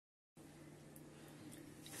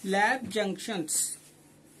Lab Junctions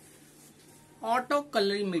auto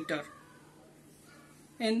colorimeter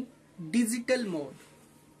in digital mode.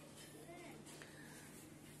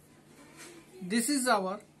 This is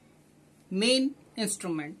our main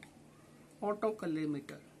instrument, auto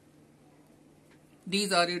colorimeter.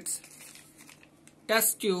 These are its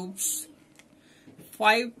test tubes,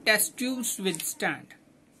 5 test tubes with stand.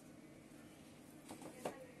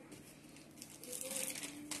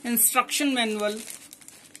 Instruction manual,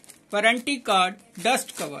 warranty card,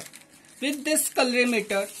 dust cover. With this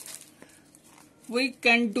colorimeter, we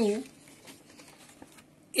can do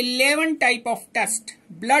 11 type of test: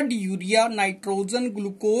 blood, urea, nitrogen,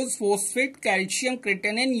 glucose, phosphate, calcium,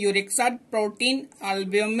 creatinine, uric acid, protein,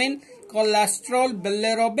 albumin, cholesterol,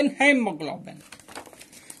 bilirubin, hemoglobin.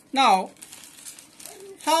 Now,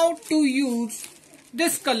 how to use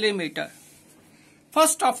this colorimeter?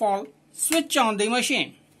 First of all, switch on the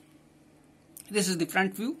machine. This is the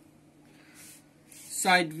front view,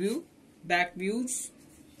 side view, back views,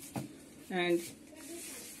 and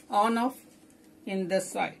on off in the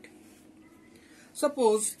side.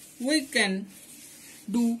 Suppose we can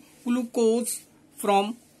do glucose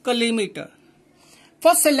from colorimeter.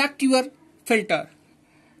 First select your filter.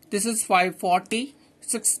 This is 540,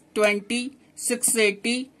 620,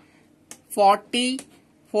 680, 40,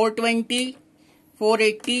 420,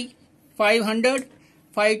 480, 500,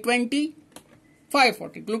 520,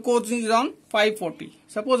 540. Glucose is on 540.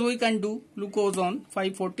 Suppose we can do glucose on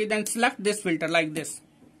 540, then select this filter like this.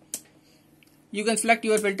 You can select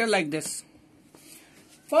your filter like this.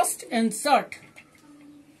 First insert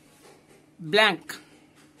blank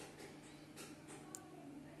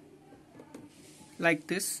like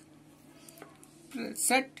this.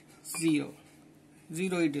 Set 0.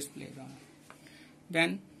 0 is displayed on.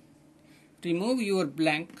 Then remove your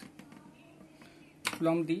blank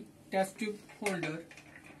from the test tube holder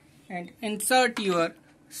and insert your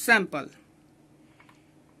sample.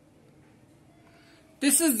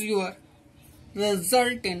 This is your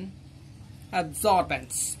result in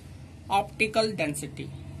absorbance, optical density.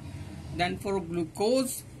 Then for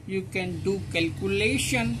glucose, you can do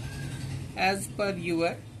calculation as per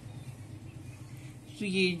your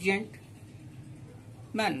reagent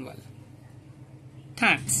manual.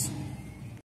 Thanks.